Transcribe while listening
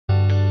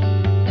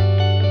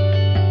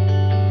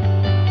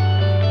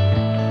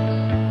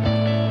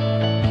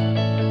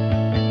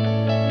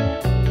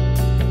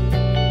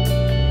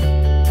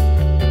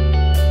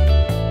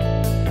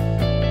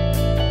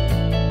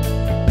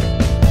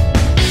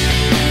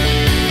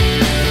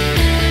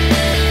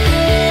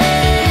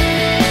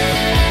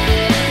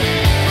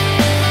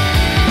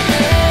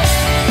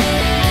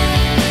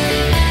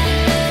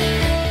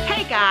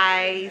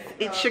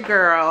your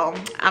girl.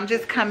 I'm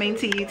just coming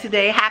to you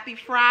today. Happy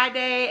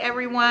Friday,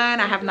 everyone.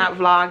 I have not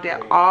vlogged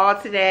at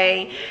all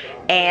today,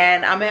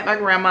 and I'm at my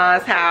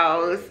grandma's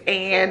house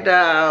and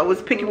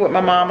was picking with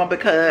my mama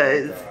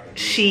because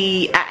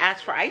I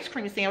asked for ice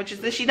cream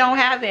sandwiches and she don't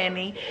have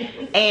any,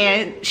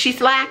 and she's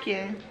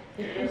slacking.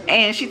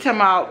 And she talking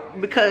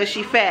about because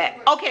she fat.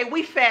 Okay,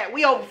 we fat.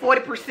 We over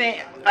 40%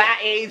 our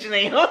age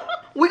now.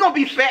 We gonna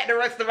be fat the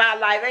rest of our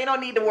life. Ain't no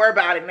need to worry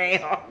about it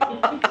now.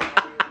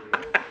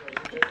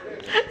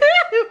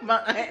 My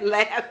aunt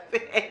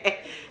laughing.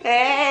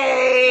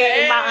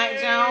 Hey, my Aunt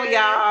Joan,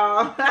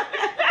 y'all.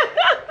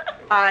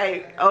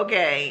 Alright,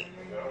 okay.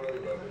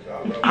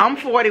 I'm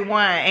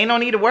 41. Ain't no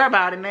need to worry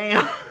about it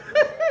now.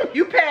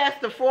 You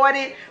passed the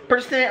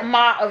 40%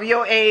 mark of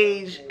your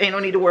age, ain't no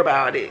need to worry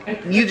about it.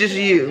 You just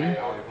you.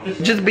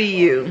 Just be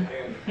you.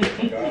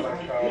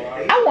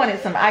 I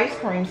wanted some ice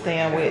cream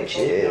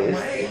sandwiches.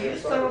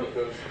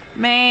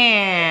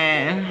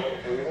 Man,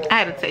 I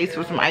had a taste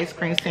for some ice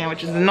cream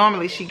sandwiches. And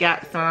normally she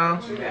got some.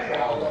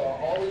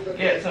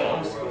 Get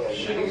some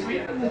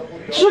sugar-free.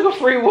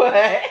 Sugar-free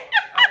what?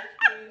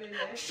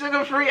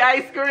 Sugar-free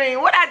ice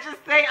cream. What I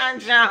just say,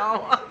 Aunt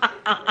Joan?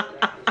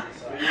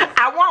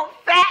 I want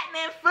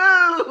fattening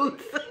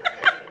foods.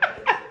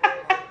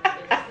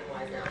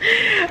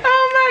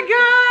 Oh my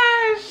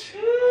gosh.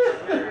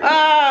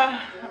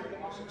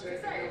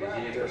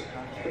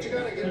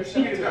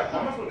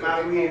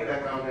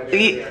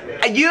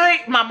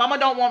 My mama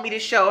don't want me to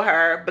show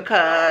her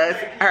because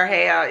her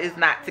hair is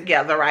not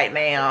together right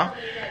now.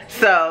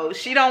 So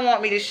she don't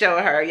want me to show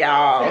her,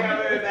 y'all.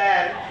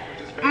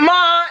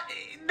 Ma,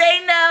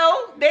 they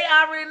know. They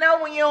already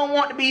know when you don't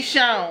want to be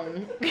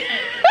shown.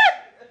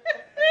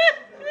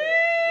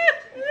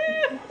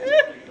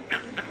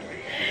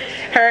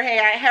 Her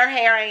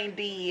hair ain't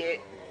dead.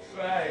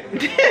 Right.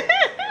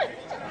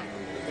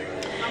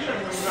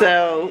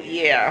 So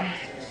yeah,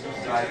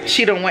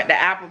 she done went to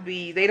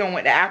Applebee's. They done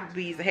went to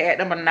Applebee's and had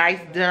them a nice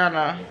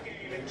dinner.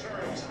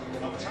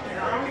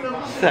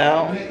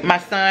 So my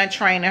son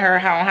training her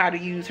how to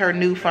use her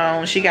new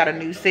phone. She got a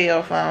new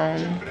cell phone,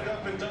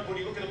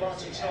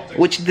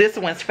 which this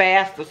one's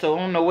faster, so I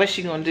don't know what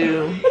she gonna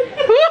do.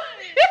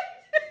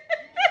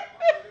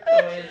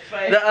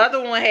 The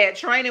other one had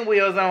training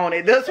wheels on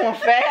it. This one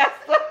faster.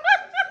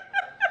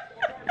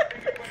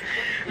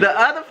 The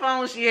other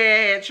phone she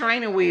had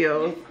training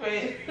wheels.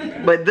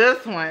 But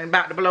this one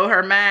about to blow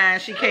her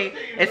mind. She can't,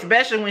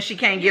 especially when she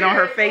can't get on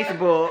her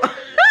Facebook.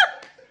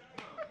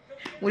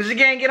 When she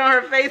can't get on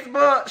her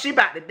Facebook, she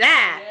about to die.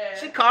 Yeah.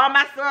 She called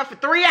my son for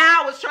 3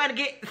 hours trying to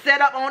get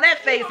set up on that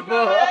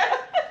Facebook.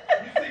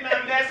 You see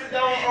my message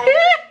on Facebook?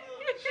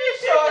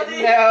 She sure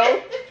did.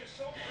 No.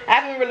 I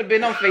haven't really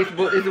been on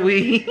Facebook this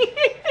week.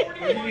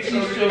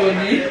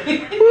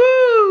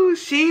 Woo,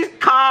 she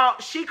called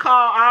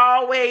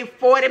all the way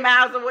 40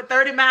 miles away,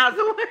 30 miles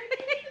away.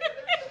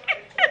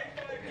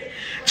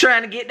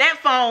 Trying to get that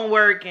phone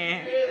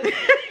working.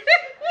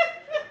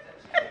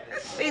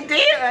 She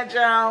did, Aunt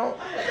Joan.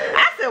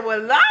 I said, well,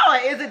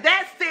 Lord, is it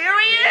that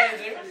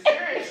serious?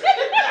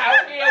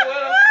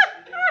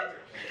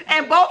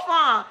 And both of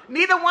them,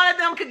 neither one of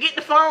them could get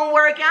the phone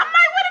working. I'm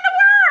like, what in the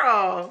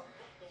world?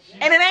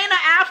 And it ain't an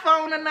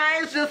iPhone or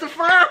nothing, it's just a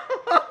phone.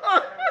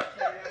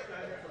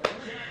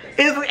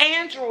 It's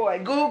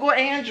Android, Google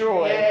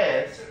Android.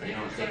 Yes.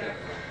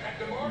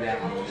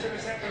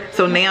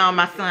 So now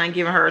my son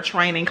giving her a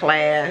training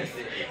class.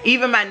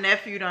 Even my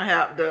nephew done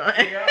helped her.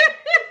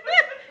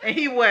 And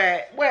he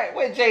what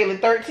Jalen,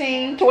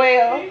 13,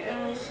 12?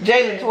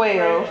 Jalen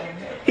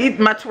 12.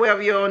 My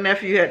 12-year-old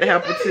nephew had to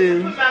help her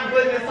too. Put my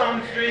business on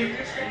the street.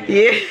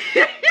 Yeah.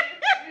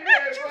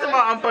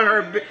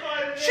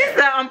 She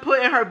said I'm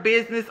putting her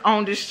business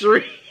on the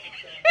street.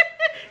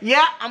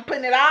 Yeah, I'm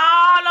putting it all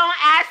on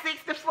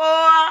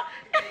I-64,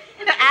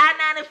 the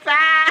I-95.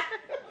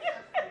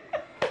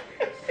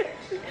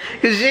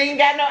 Cause she ain't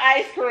got no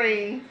ice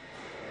cream.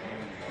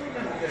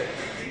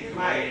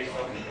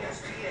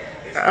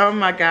 Oh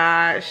my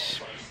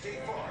gosh.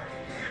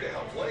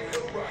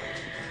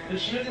 The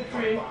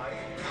sugar-free.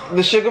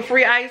 The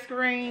sugar-free ice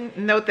cream?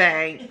 No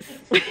thanks.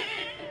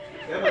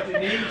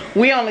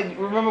 We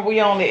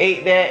only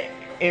ate that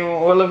in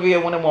Olivia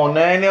when it want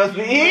nothing else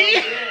to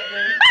eat.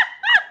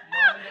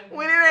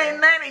 When it ain't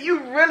nothing, you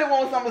really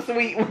want something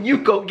sweet, when you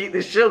go get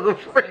the sugar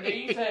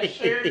free.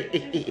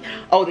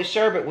 Oh, the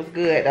sherbet was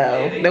good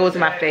though. That was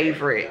my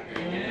favorite.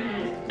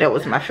 That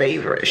was my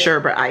favorite,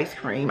 sherbet ice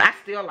cream. I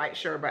still like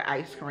sherbet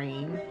ice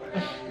cream.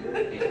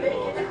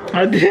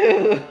 I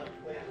do.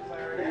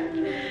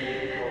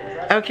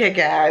 Okay,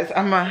 guys,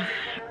 I'm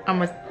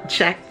gonna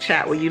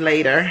chat with you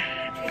later.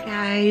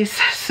 Guys,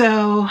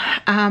 so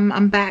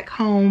I'm back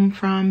home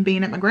from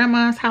being at my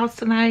grandma's house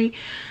tonight.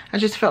 I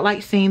just felt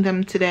like seeing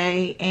them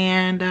today,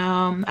 and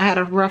I had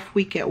a rough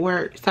week at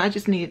work, so I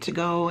just needed to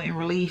go and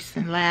release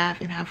and laugh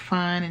and have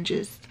fun and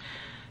just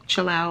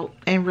chill out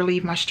and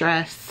relieve my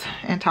stress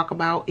and talk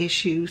about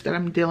issues that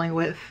I'm dealing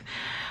with.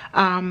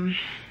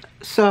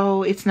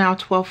 So it's now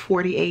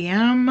 12:40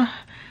 a.m.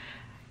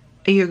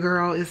 Your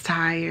girl is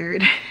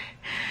tired.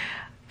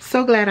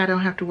 so glad I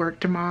don't have to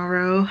work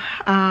tomorrow.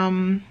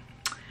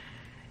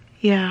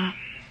 Yeah,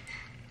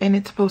 and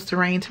it's supposed to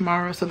rain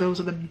tomorrow, so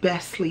those are the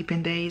best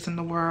sleeping days in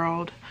the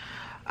world.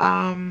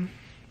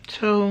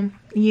 So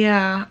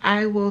yeah,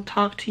 I will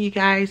talk to you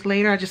guys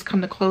later. I just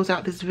come to close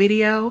out this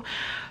video.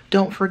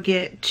 Don't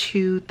forget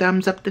to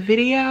thumbs up the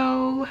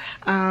video.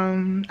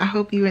 I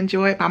hope you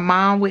enjoyed. My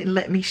mom wouldn't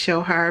let me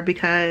show her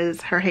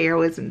because her hair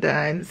wasn't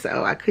done,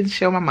 so I couldn't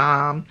show my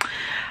mom.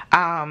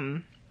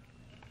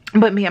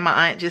 But me and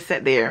my aunt just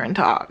sat there and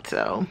talked.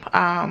 So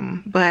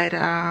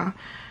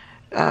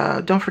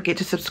don't forget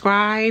to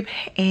subscribe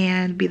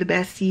and be the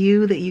best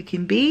you that you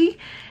can be,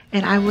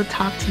 and I will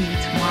talk to you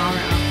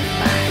tomorrow.